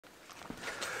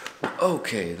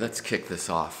Okay, let's kick this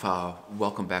off.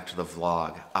 Welcome back to the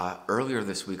vlog. Earlier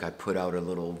this week I put out a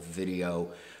little video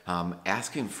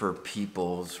asking for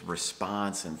people's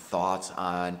response and thoughts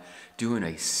on doing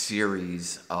a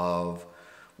series of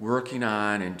working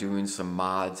on and doing some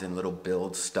mods and little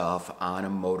build stuff on a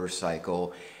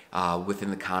motorcycle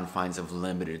within the confines of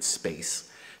limited space.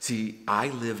 See, I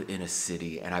live in a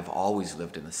city, and I've always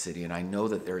lived in a city, and I know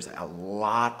that there's a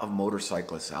lot of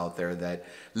motorcyclists out there that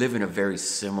live in a very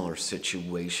similar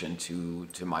situation to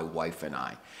my wife and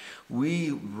I. We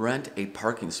rent a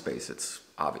parking space. It's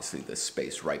obviously this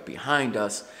space right behind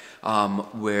us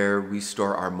where we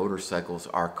store our motorcycles,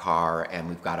 our car, and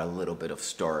we've got a little bit of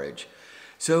storage.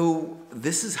 So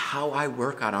this is how I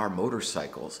work on our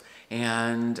motorcycles,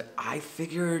 and I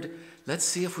figured let's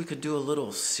see if we could do a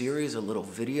little series, a little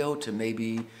video to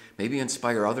maybe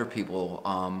inspire other people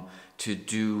to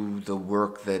do the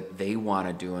work that they want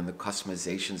to do and the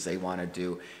customizations they want to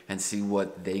do, and see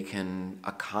what they can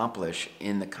accomplish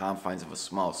in the confines of a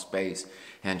small space,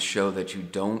 and show that you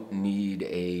don't need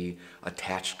a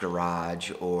attached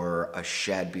garage or a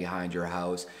shed behind your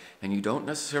house, and you don't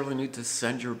necessarily need to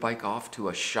send your bike off to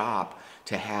a shop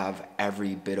to have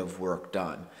every bit of work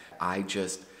done. I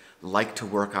just like to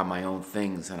work on my own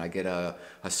things, and I get a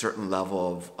certain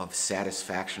level of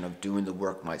satisfaction of doing the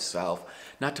work myself.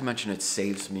 Not to mention it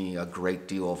saves me a great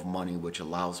deal of money, which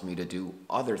allows me to do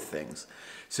other things.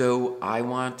 So I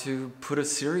want to put a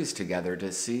series together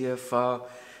to see if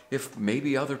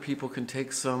maybe other people can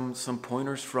take some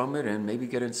pointers from it and maybe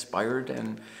get inspired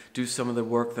and do some of the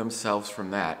work themselves from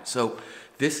that. So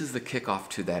this is the kickoff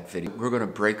to that video. We're going to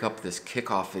break up this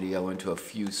kickoff video into a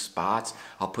few spots.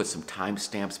 I'll put some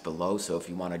timestamps below, so if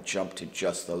you want to jump to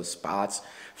just those spots,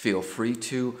 feel free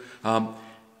to.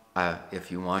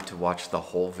 If you want to watch the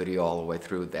whole video all the way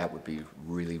through, that would be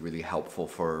really, really helpful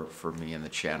for me and the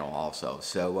channel also.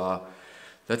 So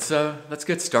let's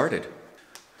get started.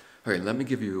 All right, let me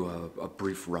give you a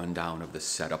brief rundown of the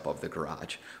setup of the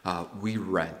garage. We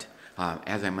rent.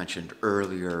 As I mentioned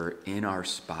earlier, in our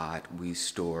spot, we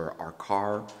store our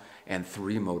car and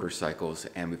 3 motorcycles,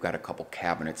 and we've got a couple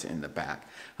cabinets in the back.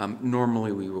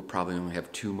 Normally, we will probably only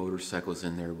have 2 motorcycles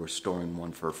in there. We're storing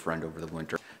one for a friend over the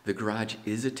winter. The garage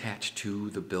is attached to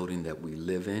the building that we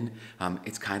live in.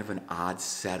 It's kind of an odd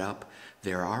setup.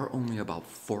 There are only about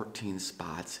 14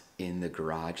 spots in the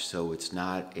garage, so it's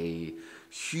not a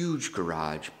huge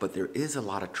garage, but there is a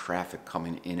lot of traffic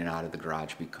coming in and out of the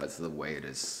garage because of the way it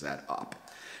is set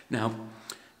up. Now,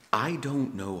 I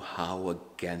don't know how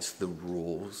against the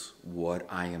rules what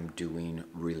I am doing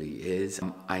really is.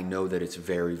 I know that it's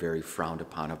very, very frowned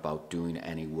upon about doing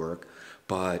any work,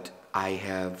 but I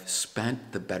have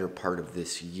spent the better part of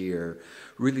this year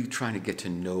really trying to get to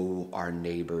know our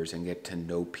neighbors and get to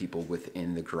know people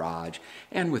within the garage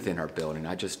and within our building.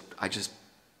 I just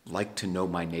like to know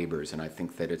my neighbors, and I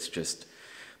think that it's just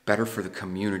better for the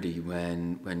community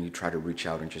when you try to reach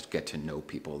out and just get to know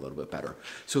people a little bit better.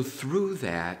 So through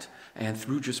that and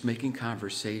through just making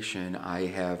conversation, I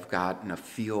have gotten a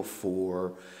feel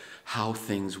for how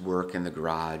things work in the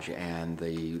garage and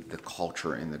the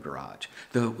culture in the garage.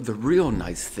 The real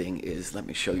nice thing is, let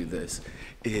me show you this,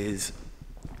 is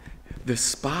the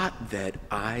spot that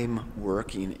I'm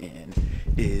working in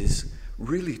is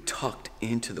really tucked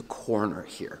into the corner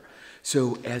here.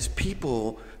 So as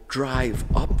people drive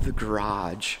up the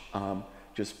garage,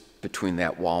 just between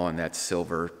that wall and that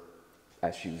silver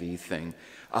SUV thing,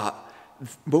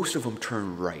 most of them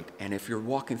turn right. And if you're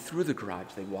walking through the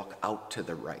garage, they walk out to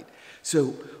the right.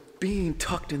 So being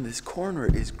tucked in this corner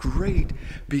is great,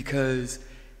 because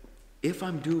if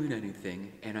I'm doing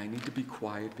anything and I need to be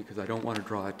quiet because I don't want to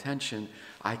draw attention,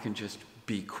 I can just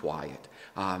be quiet.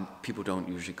 People don't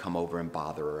usually come over and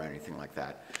bother or anything like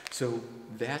that. So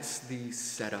that's the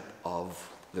setup of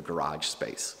the garage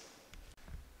space.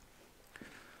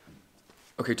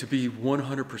 Okay, to be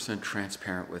 100%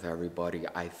 transparent with everybody,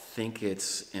 I think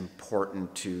it's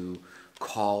important to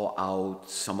call out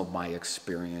some of my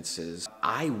experiences.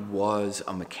 I was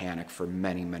a mechanic for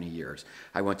many, many years.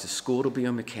 I went to school to be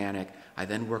a mechanic. I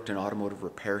then worked in automotive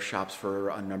repair shops for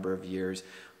a number of years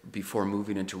before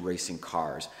moving into racing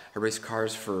cars. I raced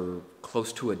cars for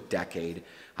close to a decade.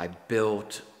 I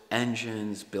built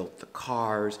engines, built the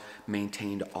cars,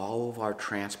 maintained all of our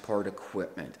transport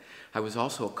equipment. I was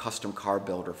also a custom car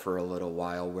builder for a little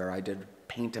while, where I did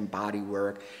paint and body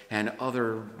work and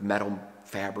other metal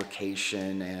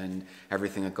fabrication and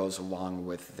everything that goes along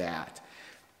with that.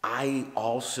 I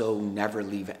also never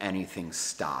leave anything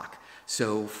stock.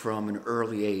 So from an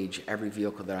early age, every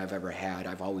vehicle that I've ever had,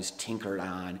 I've always tinkered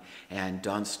on and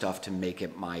done stuff to make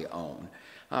it my own.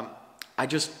 I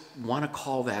just want to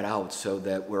call that out so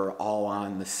that we're all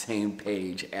on the same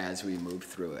page as we move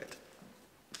through it.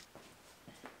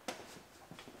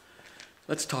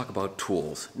 Let's talk about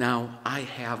tools. Now, I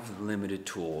have limited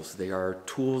tools. They are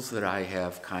tools that I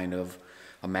have kind of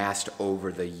amassed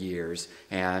over the years,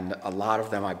 and a lot of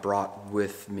them I brought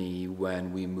with me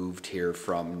when we moved here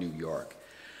from New York.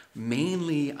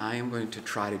 Mainly, I am going to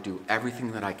try to do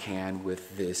everything that I can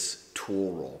with this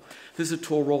tool roll. This is a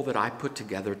tool roll that I put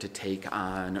together to take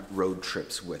on road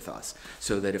trips with us,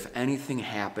 so that if anything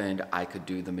happened, I could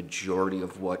do the majority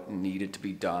of what needed to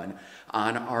be done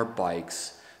on our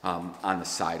bikes on the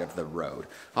side of the road.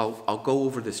 I'll go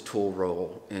over this tool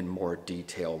roll in more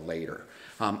detail later.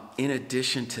 In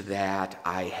addition to that,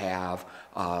 I have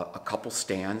a couple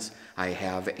stands. I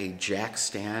have a jack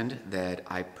stand that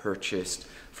I purchased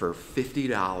for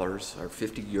 $50 or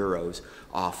 50 euros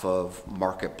off of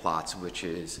Marketplaats, which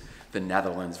is the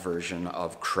Netherlands version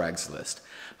of Craigslist.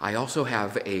 I also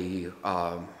have a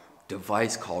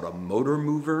device called a motor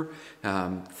mover.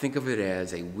 Think of it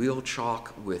as a wheel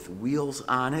chalk with wheels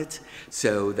on it,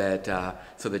 so that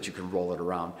you can roll it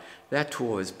around. That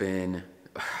tool has been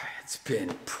it's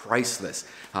been priceless,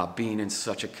 being in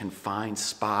such a confined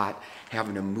spot,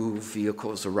 having to move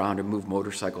vehicles around and move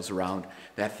motorcycles around.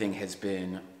 That thing has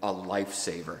been a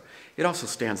lifesaver. It also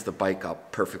stands the bike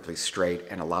up perfectly straight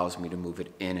and allows me to move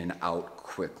it in and out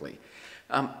quickly.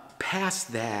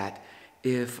 Past that,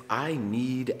 if I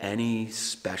need any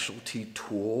specialty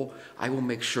tool, I will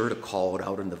make sure to call it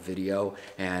out in the video,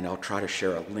 and I'll try to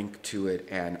share a link to it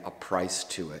and a price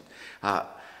to it.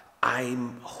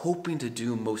 I'm hoping to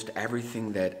do most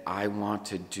everything that I want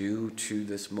to do to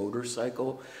this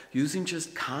motorcycle using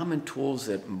just common tools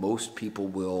that most people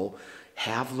will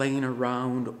have laying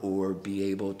around or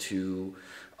be able to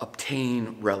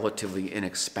obtain relatively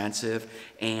inexpensive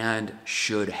and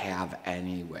should have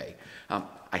anyway.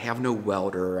 I have no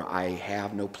welder, I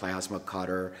have no plasma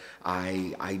cutter,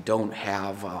 I don't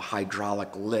have a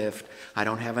hydraulic lift, I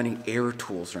don't have any air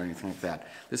tools or anything like that.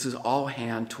 This is all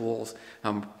hand tools.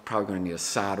 I'm probably going to need a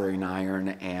soldering iron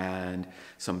and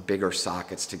some bigger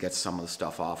sockets to get some of the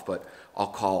stuff off, but I'll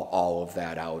call all of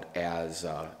that out as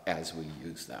we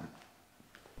use them.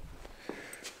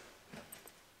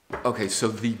 Okay, so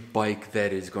the bike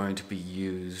that is going to be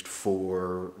used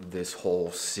for this whole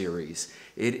series,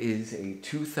 it is a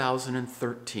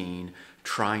 2013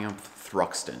 Triumph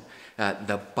Thruxton.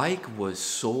 The bike was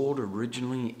sold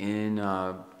originally in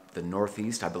the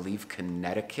Northeast, I believe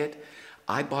Connecticut.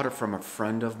 I bought it from a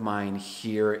friend of mine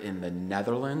here in the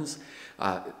Netherlands.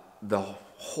 The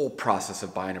whole process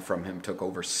of buying it from him took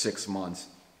over 6 months.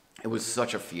 It was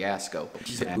such a fiasco.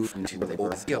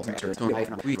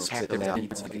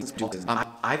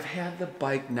 I've had the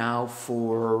bike now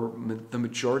for the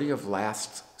majority of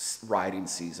last riding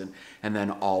season and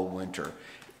then all winter.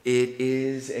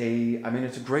 It's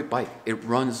a great bike. It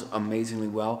runs amazingly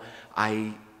well.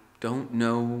 I don't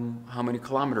know how many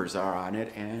kilometers are on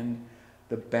it, and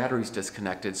the battery's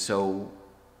disconnected, so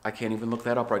I can't even look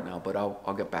that up right now, but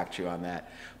I'll get back to you on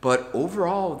that. But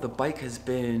overall, the bike has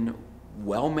been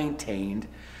well maintained.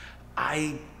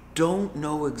 I don't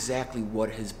know exactly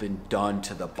what has been done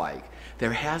to the bike.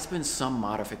 There has been some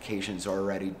modifications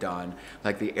already done,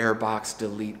 like the airbox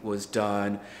delete was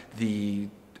done, the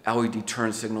LED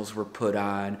turn signals were put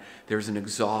on, there's an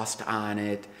exhaust on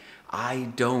it.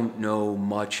 I don't know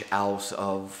much else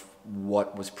of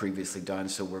what was previously done,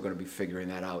 so we're going to be figuring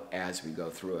that out as we go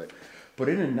through it. But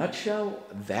in a nutshell,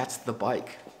 that's the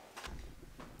bike.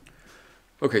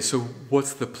 Okay, so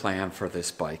what's the plan for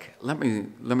this bike? Let me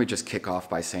just kick off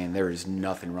by saying there is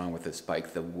nothing wrong with this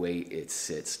bike the way it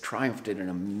sits. Triumph did an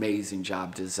amazing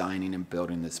job designing and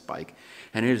building this bike,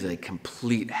 and it is a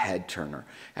complete head turner.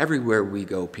 Everywhere we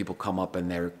go, people come up and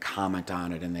they comment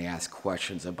on it and they ask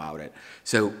questions about it.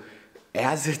 So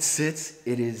as it sits,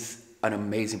 it is an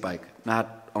amazing bike.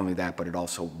 Not only that, but it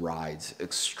also rides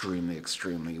extremely,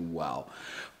 extremely well.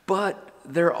 But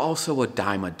they're also a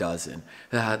dime a dozen.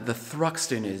 The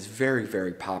Thruxton is very,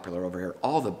 very popular over here.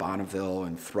 All the Bonneville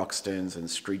and Thruxtons and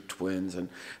Street Twins and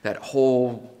that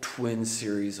whole twin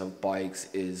series of bikes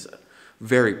is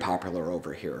very popular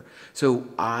over here. So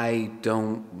I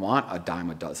don't want a dime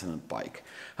a dozen bike.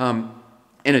 In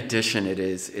addition,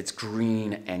 it's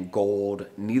green and gold.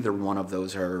 Neither one of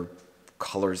those are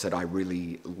colors that I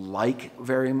really like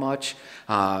very much.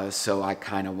 So I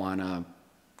kind of want to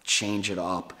change it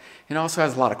up. It also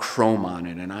has a lot of chrome on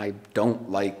it, and I don't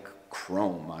like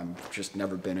chrome. I've just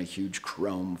never been a huge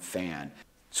chrome fan.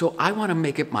 So I want to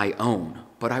make it my own,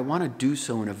 but I want to do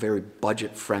so in a very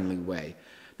budget-friendly way.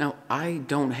 Now, I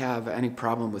don't have any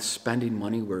problem with spending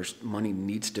money where money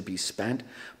needs to be spent,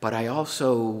 but I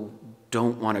also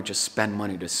don't want to just spend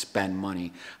money to spend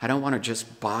money. I don't want to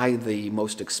just buy the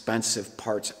most expensive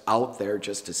parts out there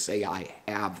just to say I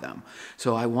have them.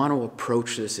 So I want to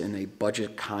approach this in a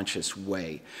budget-conscious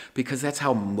way because that's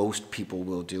how most people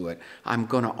will do it. I'm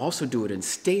going to also do it in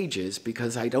stages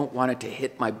because I don't want it to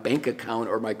hit my bank account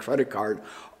or my credit card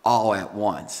all at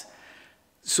once.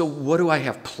 So what do I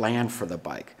have planned for the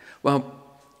bike? Well,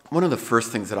 one of the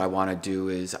first things that I want to do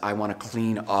is I want to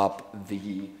clean up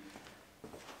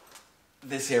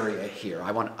this area here.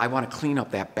 I want to clean up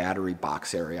that battery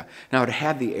box area. Now, it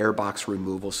had the air box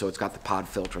removal, so it's got the pod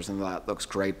filters, and that looks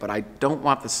great, but I don't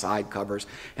want the side covers,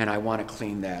 and I want to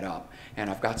clean that up. And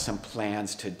I've got some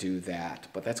plans to do that,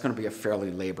 but that's going to be a fairly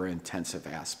labor-intensive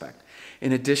aspect.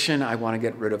 In addition, I want to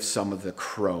get rid of some of the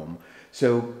chrome.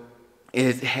 So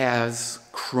it has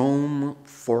chrome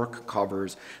fork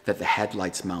covers that the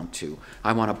headlights mount to.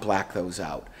 I want to black those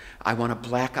out. I want to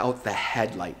black out the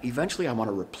headlight. Eventually I want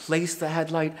to replace the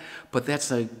headlight, but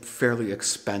that's a fairly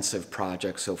expensive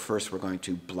project, so first we're going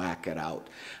to black it out.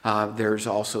 There's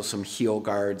also some heel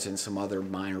guards and some other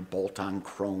minor bolt-on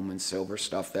chrome and silver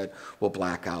stuff that we'll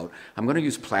black out. I'm going to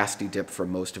use Plasti-Dip for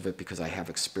most of it because I have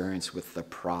experience with the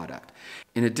product.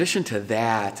 In addition to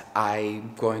that,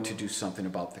 I'm going to do something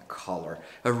about the color.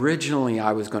 Originally,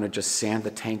 I was going to just sand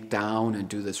the tank down and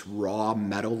do this raw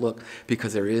metal look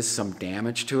because there is some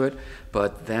damage to it,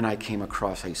 but then I came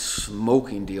across a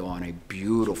smoking deal on a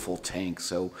beautiful tank,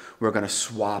 so we're going to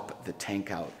swap the tank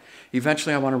out.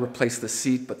 Eventually, I want to replace the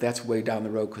seat, but that's way down the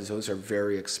road because those are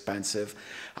very expensive.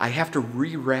 I have to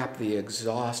rewrap the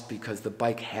exhaust because the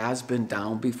bike has been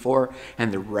down before,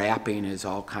 and the wrapping is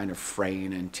all kind of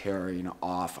fraying and tearing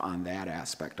off on that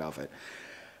aspect of it.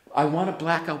 I want to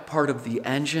black out part of the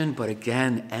engine, but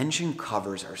again, engine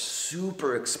covers are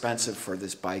super expensive for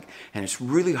this bike, and it's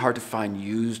really hard to find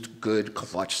used good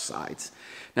clutch sides.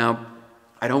 Now,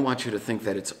 I don't want you to think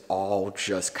that it's all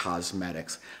just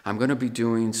cosmetics. I'm going to be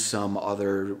doing some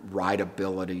other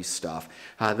rideability stuff.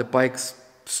 The bikes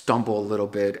stumble a little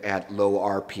bit at low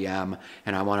RPM,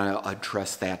 and I want to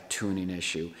address that tuning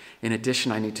issue. In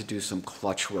addition, I need to do some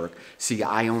clutch work. See,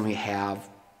 I only have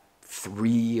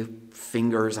 3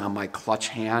 fingers on my clutch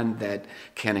hand that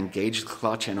can engage the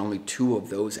clutch, and only 2 of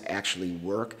those actually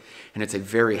work, and it's a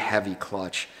very heavy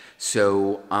clutch.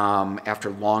 So after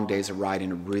long days of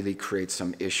riding, it really creates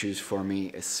some issues for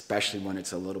me, especially when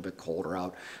it's a little bit colder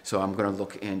out. So I'm going to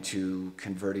look into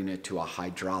converting it to a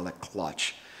hydraulic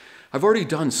clutch. I've already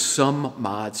done some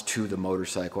mods to the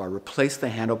motorcycle. I replaced the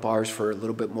handlebars for a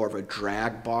little bit more of a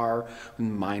drag bar,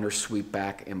 minor sweep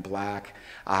back in black.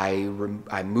 I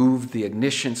moved the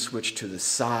ignition switch to the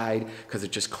side because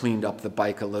it just cleaned up the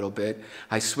bike a little bit.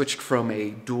 I switched from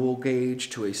a dual gauge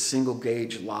to a single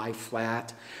gauge lie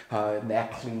flat, and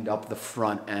that cleaned up the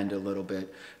front end a little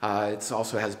bit. It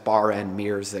also has bar end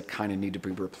mirrors that kind of need to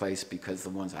be replaced because the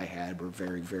ones I had were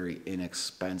very, very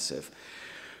inexpensive.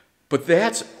 But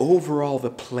that's overall the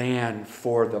plan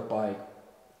for the bike.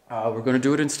 We're going to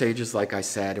do it in stages, like I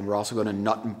said, and we're also going to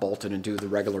nut and bolt it and do the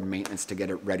regular maintenance to get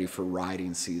it ready for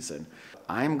riding season.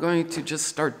 I'm going to just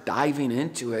start diving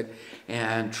into it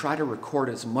and try to record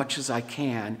as much as I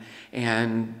can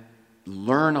and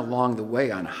learn along the way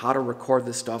on how to record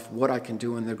this stuff, what I can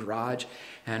do in the garage,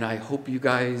 and I hope you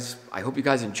guys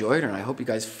enjoyed it, and I hope you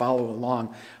guys follow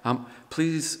along.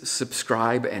 Please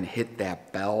subscribe and hit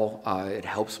that bell. It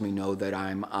helps me know that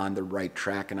I'm on the right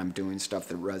track and I'm doing stuff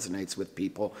that resonates with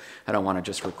people. I don't want to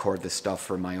just record this stuff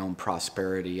for my own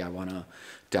prosperity. I want to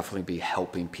definitely be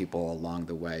helping people along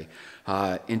the way.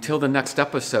 Until the next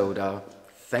episode,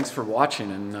 thanks for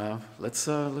watching, and let's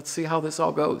see how this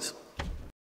all goes.